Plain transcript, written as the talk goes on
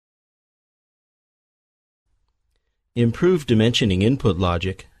Improved dimensioning input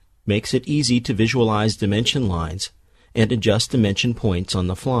logic makes it easy to visualize dimension lines and adjust dimension points on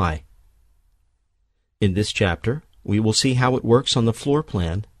the fly. In this chapter, we will see how it works on the floor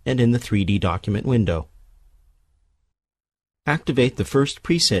plan and in the 3D document window. Activate the first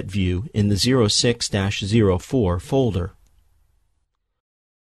preset view in the 06-04 folder.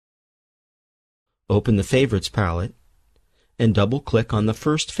 Open the Favorites palette and double-click on the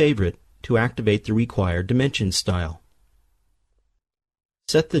first favorite to activate the required dimension style.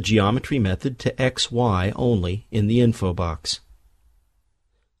 Set the geometry method to XY only in the info box.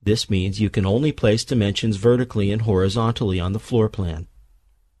 This means you can only place dimensions vertically and horizontally on the floor plan.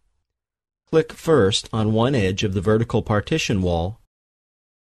 Click first on one edge of the vertical partition wall,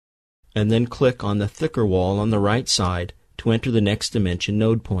 and then click on the thicker wall on the right side to enter the next dimension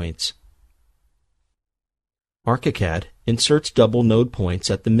node points. ArchiCAD inserts double node points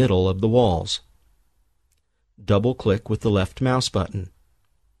at the middle of the walls. Double-click with the left mouse button.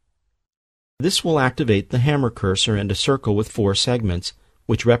 This will activate the hammer cursor and a circle with 4 segments,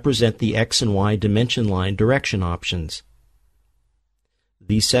 which represent the X and Y dimension line direction options.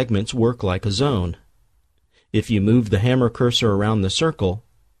 These segments work like a zone. If you move the hammer cursor around the circle,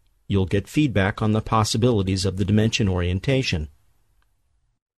 you'll get feedback on the possibilities of the dimension orientation.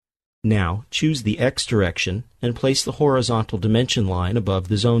 Now, choose the X direction and place the horizontal dimension line above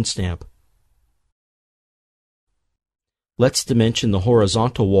the zone stamp. Let's dimension the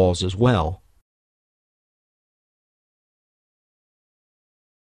horizontal walls as well.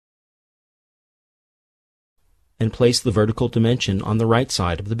 And place the vertical dimension on the right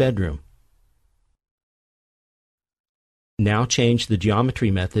side of the bedroom. Now change the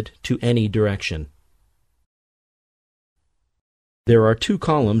geometry method to any direction. There are 2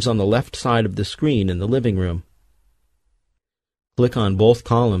 columns on the left side of the screen in the living room. Click on both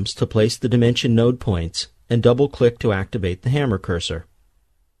columns to place the dimension node points and double-click to activate the hammer cursor.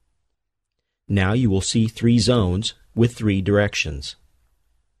 Now you will see 3 zones with 3 directions.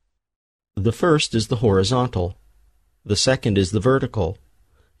 The first is the horizontal, the second is the vertical,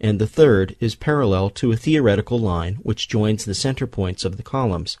 and the third is parallel to a theoretical line which joins the center points of the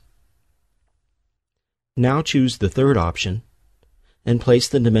columns. Now choose the third option and place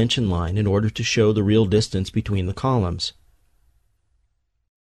the dimension line in order to show the real distance between the columns.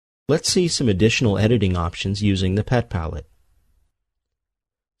 Let's see some additional editing options using the Pet palette.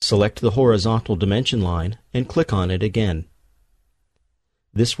 Select the horizontal dimension line and click on it again.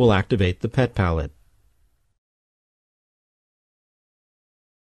 This will activate the Pet palette.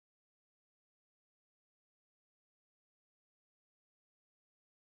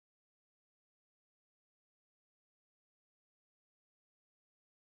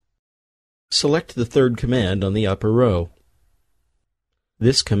 Select the third command on the upper row.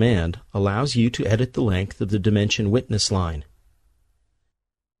 This command allows you to edit the length of the dimension witness line.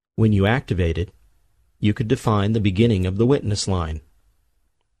 When you activate it, you could define the beginning of the witness line.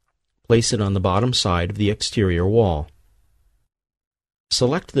 Place it on the bottom side of the exterior wall.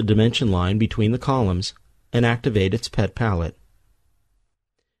 Select the dimension line between the columns and activate its Pet palette.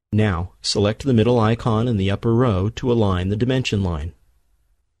 Now, select the middle icon in the upper row to align the dimension line.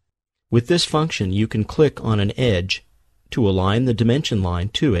 With this function, you can click on an edge to align the dimension line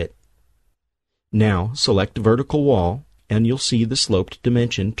to it. Now, select the vertical wall, and you'll see the sloped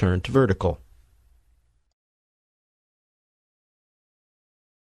dimension turn to vertical.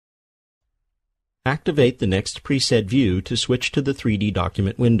 Activate the next preset view to switch to the 3D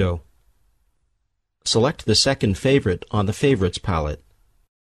document window. Select the second favorite on the Favorites palette.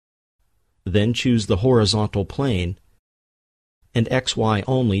 Then choose the horizontal plane and XY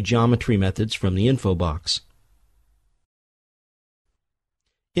only geometry methods from the info box.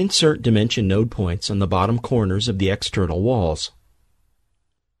 Insert dimension node points on the bottom corners of the external walls.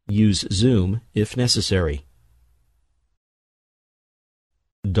 Use zoom if necessary.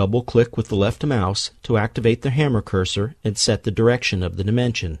 Double-click with the left mouse to activate the hammer cursor and set the direction of the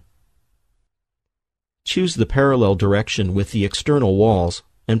dimension. Choose the parallel direction with the external walls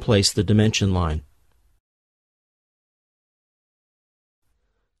and place the dimension line.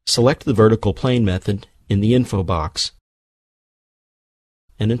 Select the vertical plane method in the info box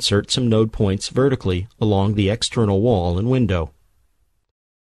and insert some node points vertically along the external wall and window.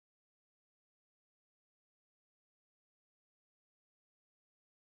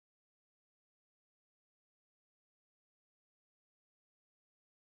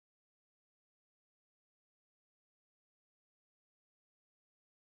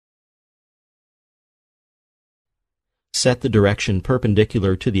 Set the direction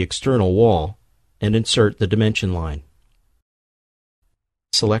perpendicular to the external wall and insert the dimension line.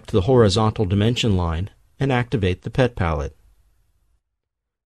 Select the horizontal dimension line and activate the Pet palette.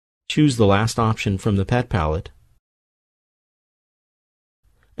 Choose the last option from the Pet palette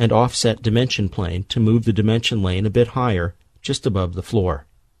and Offset Dimension Plane to move the dimension lane a bit higher, just above the floor.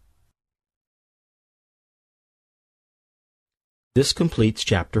 This completes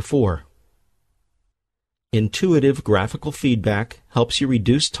Chapter 4. Intuitive graphical feedback helps you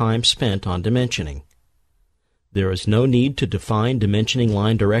reduce time spent on dimensioning. There is no need to define dimensioning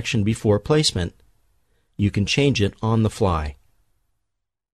line direction before placement. You can change it on the fly.